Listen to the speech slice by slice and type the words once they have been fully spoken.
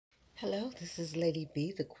Hello, this is Lady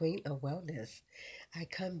B, the Queen of Wellness. I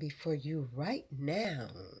come before you right now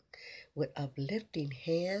with uplifting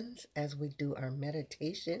hands as we do our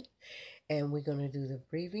meditation. And we're going to do the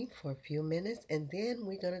breathing for a few minutes and then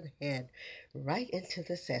we're going to head right into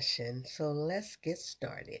the session. So let's get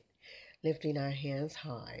started. Lifting our hands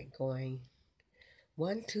high, going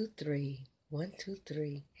 1, 2, 3, 1, 2,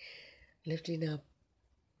 3. Lifting up,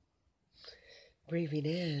 breathing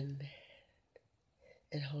in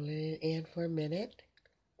and holding it in for a minute.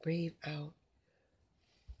 Breathe out.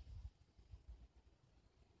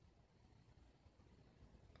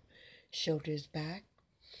 Shoulders back.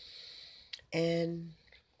 And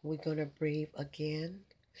we're going to breathe again.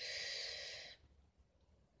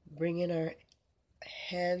 Bringing our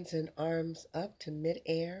hands and arms up to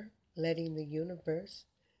midair, letting the universe,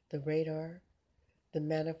 the radar, the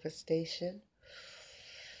manifestation,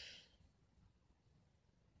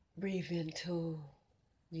 breathe into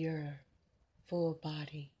your full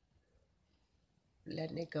body,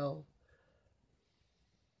 letting it go.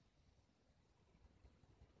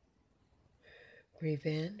 Breathe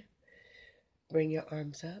in, bring your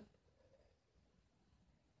arms up,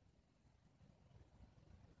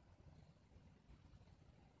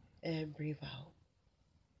 and breathe out.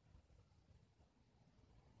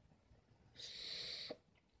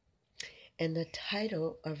 And the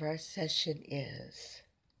title of our session is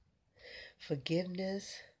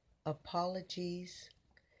Forgiveness, Apologies,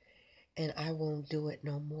 and I Won't Do It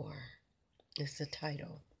No More. It's the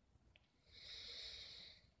title.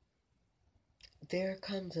 There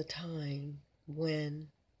comes a time when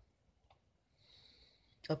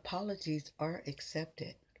apologies are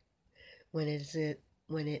accepted, when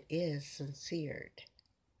it is sincere.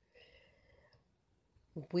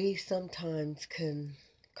 We sometimes can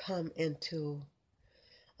come into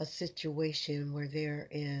a situation where there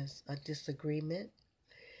is a disagreement,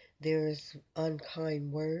 there's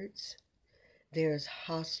unkind words, there's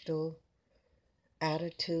hostile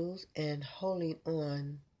attitudes, and holding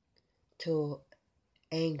on to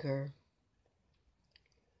anger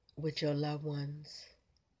with your loved ones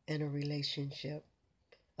in a relationship,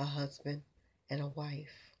 a husband and a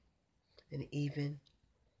wife, and even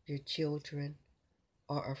your children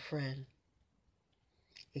or a friend.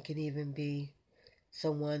 It can even be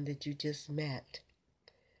someone that you just met.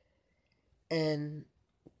 And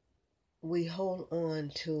we hold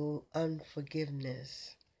on to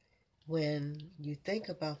unforgiveness. When you think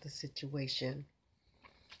about the situation,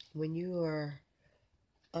 when you are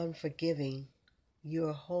unforgiving,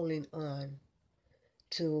 you're holding on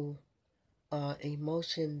to an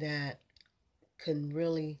emotion that can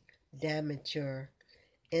really damage your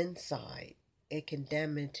inside. It can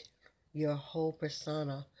damage your whole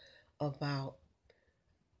persona about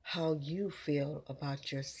how you feel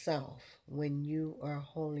about yourself when you are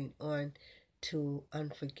holding on to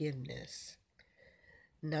unforgiveness,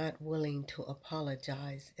 not willing to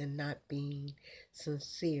apologize and not being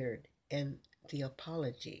sincere in the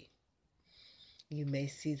apology. You may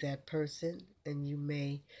see that person and you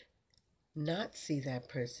may not see that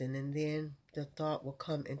person, and then the thought will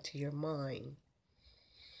come into your mind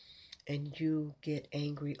and you get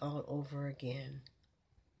angry all over again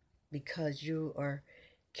because you are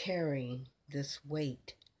carrying this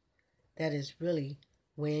weight that is really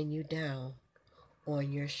weighing you down on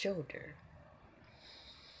your shoulder.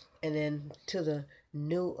 And then to the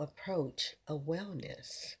new approach of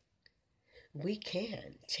wellness, we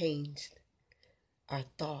can change our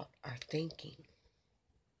thought, our thinking.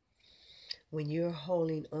 When you're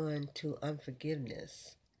holding on to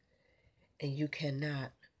unforgiveness and you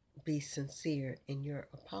cannot be sincere in your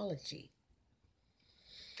apology,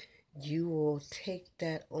 you will take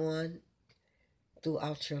that on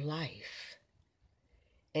throughout your life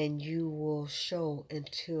and you will show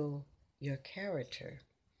into your character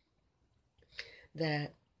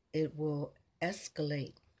that it will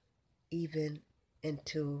escalate even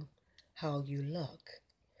into how you look.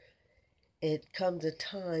 It comes a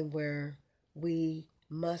time where we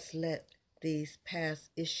must let these past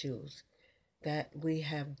issues that we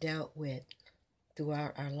have dealt with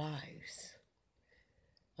throughout our lives.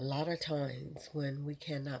 A lot of times when we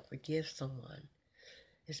cannot forgive someone,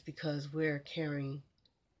 it's because we're carrying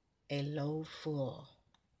a load full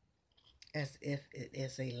as if it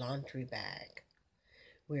is a laundry bag.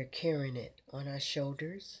 We're carrying it on our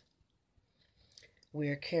shoulders.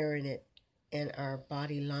 We're carrying it in our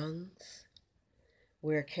body lungs.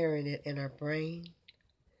 We're carrying it in our brain.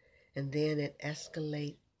 And then it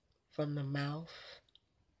escalates from the mouth.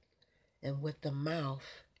 And with the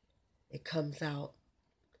mouth, it comes out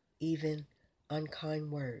even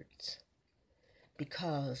unkind words.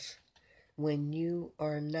 Because when you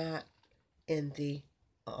are not in the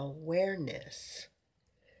awareness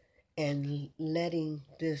and letting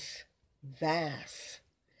this vast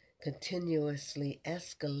continuously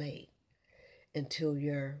escalate into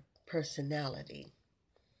your personality.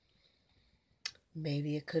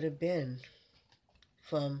 Maybe it could have been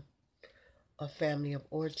from a family of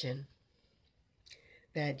origin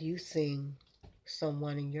that you seen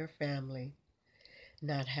someone in your family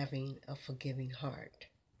not having a forgiving heart.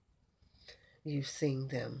 You've seen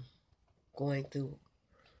them going through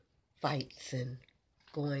fights and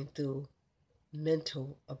going through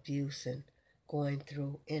mental abuse and going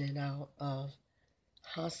through in and out of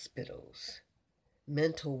hospitals,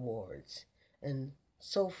 mental wards, and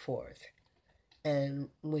so forth. And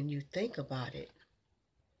when you think about it,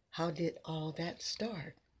 how did all that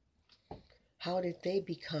start? How did they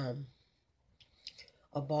become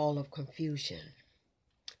a ball of confusion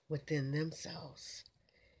within themselves?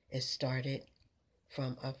 It started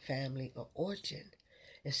from a family of origin.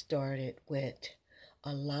 It started with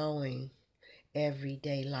allowing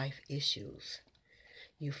everyday life issues.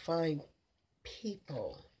 You find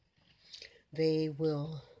people, they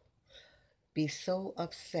will be so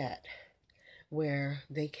upset where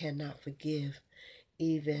they cannot forgive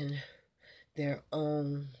even their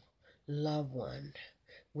own loved one,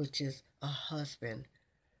 which is a husband,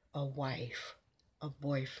 a wife, a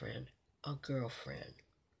boyfriend, a girlfriend,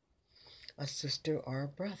 a sister, or a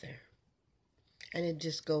brother. And it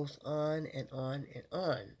just goes on and on and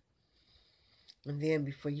on. And then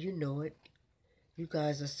before you know it, you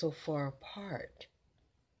guys are so far apart.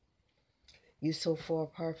 You're so far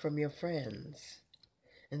apart from your friends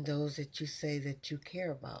and those that you say that you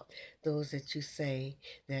care about, those that you say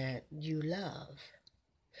that you love.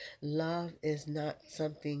 Love is not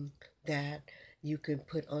something that you can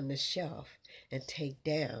put on the shelf and take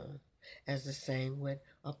down, as the same with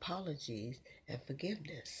apologies and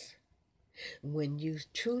forgiveness. When you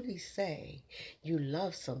truly say you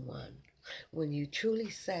love someone, when you truly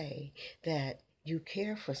say that you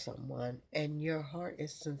care for someone and your heart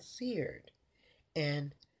is sincere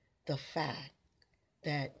in the fact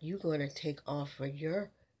that you're going to take off of your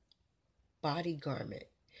body garment,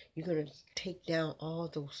 you're going to take down all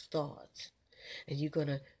those thoughts and you're going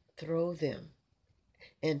to throw them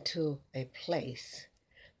into a place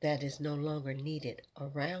that is no longer needed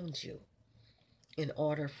around you in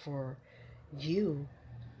order for you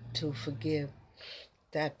to forgive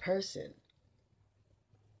that person.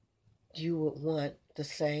 You would want the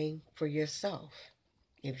same for yourself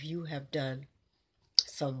if you have done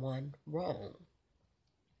someone wrong.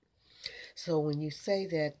 So when you say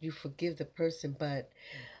that you forgive the person, but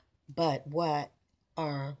what,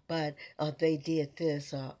 or but they did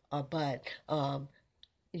this, or but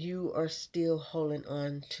you are still holding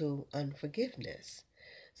on to unforgiveness.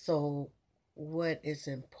 So what is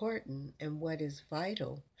important and what is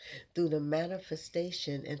vital through the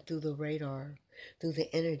manifestation and through the radar, through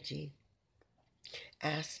the energy,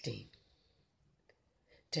 asking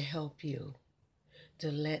to help you to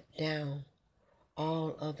let down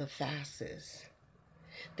all of the facets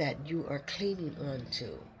that you are clinging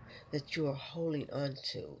onto, that you are holding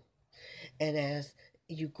onto. And as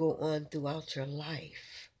you go on throughout your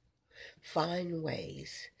life, find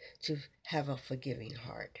ways to have a forgiving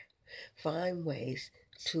heart. Find ways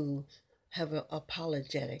to have an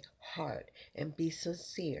apologetic heart and be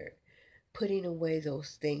sincere, putting away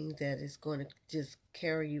those things that is going to just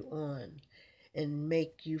carry you on and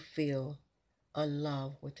make you feel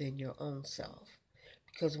unloved within your own self.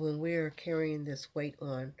 Because when we're carrying this weight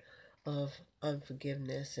on of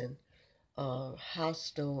unforgiveness and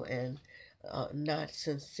hostile and not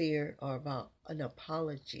sincere or about an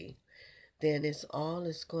apology, then it's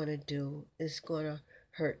going to do is going to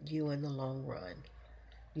hurt you in the long run.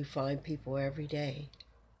 You find people every day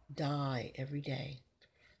die every day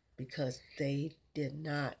because they did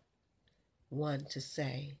not want to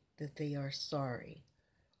say that they are sorry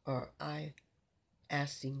or I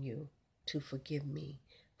asking you to forgive me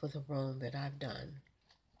for the wrong that I've done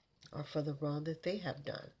or for the wrong that they have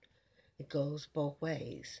done. It goes both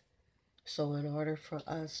ways. So in order for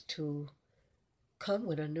us to come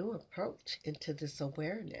with a new approach into this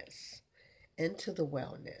awareness, into the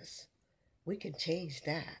wellness, we can change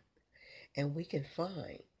that and we can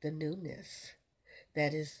find the newness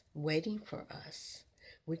that is waiting for us.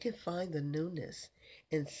 We can find the newness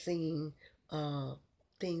in seeing uh,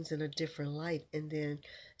 things in a different light and then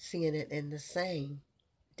seeing it in the same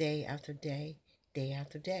day after day, day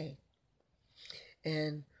after day.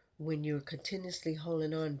 And when you're continuously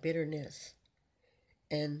holding on bitterness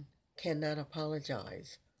and cannot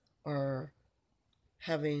apologize or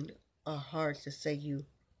having a heart to say you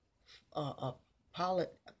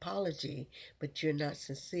apology, but you're not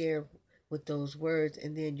sincere with those words,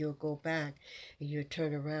 and then you'll go back and you'll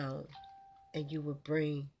turn around and you will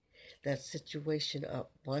bring that situation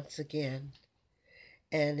up once again,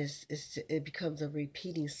 and it becomes a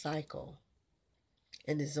repeating cycle,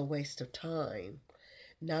 and it's a waste of time,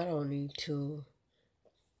 not only to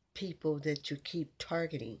people that you keep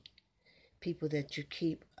targeting, people that you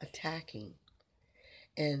keep attacking,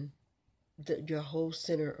 and your whole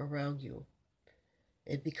center around you.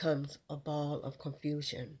 It becomes a ball of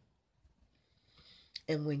confusion.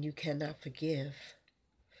 And when you cannot forgive,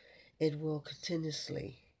 it will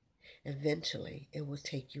continuously, eventually, it will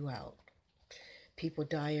take you out. People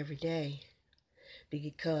die every day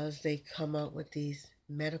because they come out with these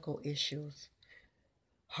medical issues,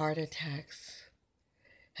 heart attacks,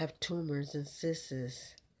 have tumors and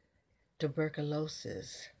cysts,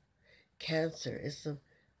 tuberculosis, cancer is the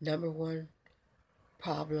number one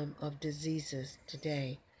problem of diseases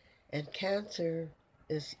today. And cancer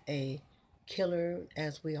is a killer,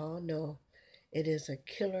 as we all know. It is a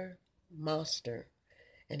killer monster,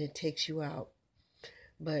 and it takes you out.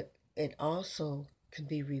 But it also can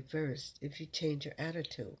be reversed if you change your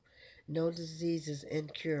attitude. No disease is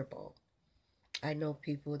incurable. I know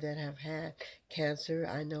people that have had cancer.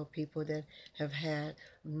 I know people that have had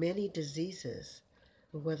many diseases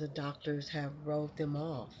where the doctors have wrote them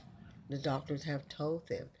off. The doctors have told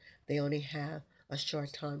them they only have a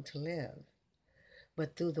short time to live.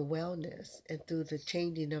 But through the wellness and through the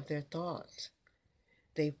changing of their thoughts,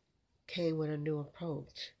 they came with a new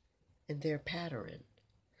approach in their pattern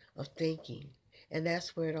of thinking. And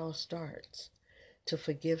that's where it all starts. To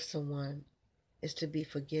forgive someone is to be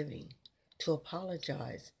forgiving. To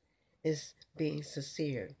apologize is being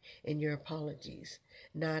sincere in your apologies,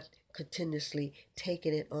 not continuously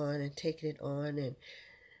taking it on and taking it on, and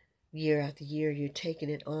year after year you're taking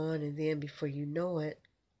it on, and then before you know it,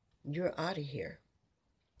 you're out of here.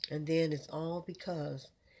 And then it's all because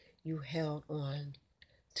you held on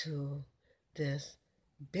to this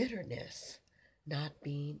bitterness, not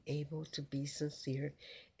being able to be sincere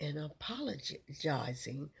in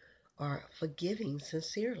apologizing or forgiving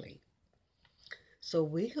sincerely. So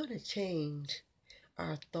we're going to change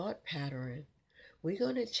our thought pattern. We're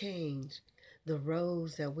going to change the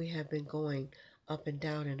roads that we have been going up and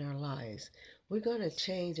down in our lives. We're going to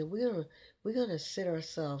change, and we're going to set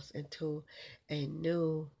ourselves into a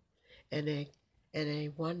new and a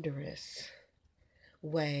wondrous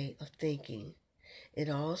way of thinking. It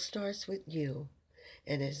all starts with you,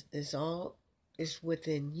 and it's all is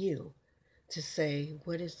within you to say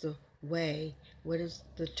what is the way, what is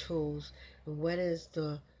the tools, and what is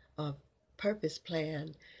the uh, purpose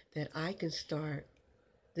plan that I can start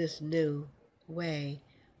this new way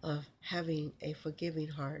of having a forgiving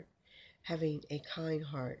heart, having a kind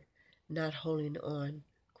heart, not holding on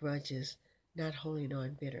grudges, not holding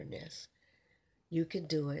on bitterness. You can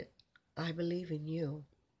do it. I believe in you.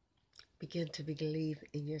 Begin to believe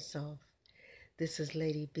in yourself. This is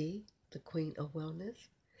Lady B, the Queen of Wellness.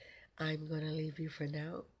 I'm going to leave you for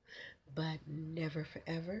now, but never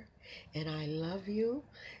forever. And I love you.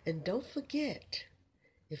 And don't forget,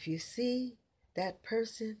 if you see that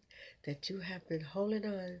person that you have been holding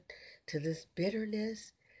on to this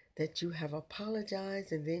bitterness, that you have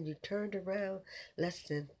apologized and then you turned around less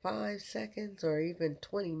than 5 seconds or even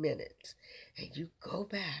 20 minutes, and you go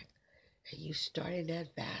back and you starting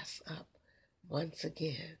that vase up once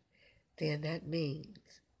again, then that means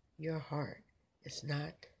your heart is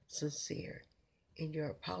not sincere in your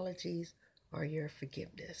apologies or your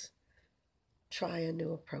forgiveness. Try a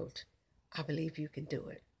new approach. I believe you can do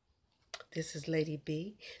it. This is Lady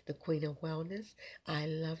B, the Queen of Wellness. I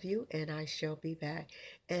love you, and I shall be back.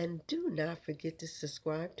 And do not forget to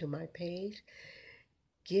subscribe to my page.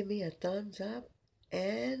 Give me a thumbs up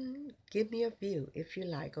and give me a view if you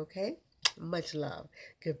like, okay? Much love.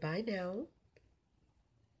 Goodbye now.